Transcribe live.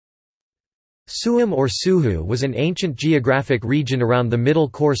Suhum or Suhu was an ancient geographic region around the middle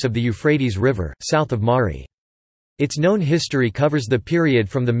course of the Euphrates River, south of Mari. Its known history covers the period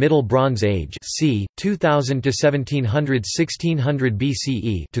from the Middle Bronze Age c. 2000 to 1700–1600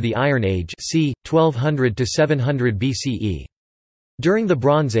 BCE to the Iron Age c. 1200 to 700 BCE. During the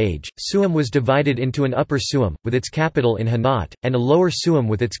Bronze Age, Suhum was divided into an Upper Suhum, with its capital in Hanat, and a Lower Suhum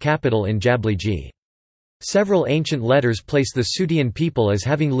with its capital in Jabligi. Several ancient letters place the Sutian people as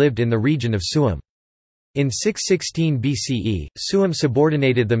having lived in the region of Suhum. In 616 BCE, Suhum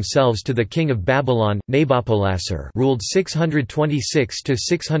subordinated themselves to the king of Babylon, Nabopolassar, ruled 626 to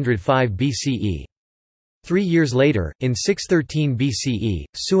 605 BCE. 3 years later, in 613 BCE,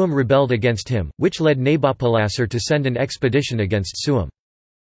 Suhum rebelled against him, which led Nabopolassar to send an expedition against Suhum.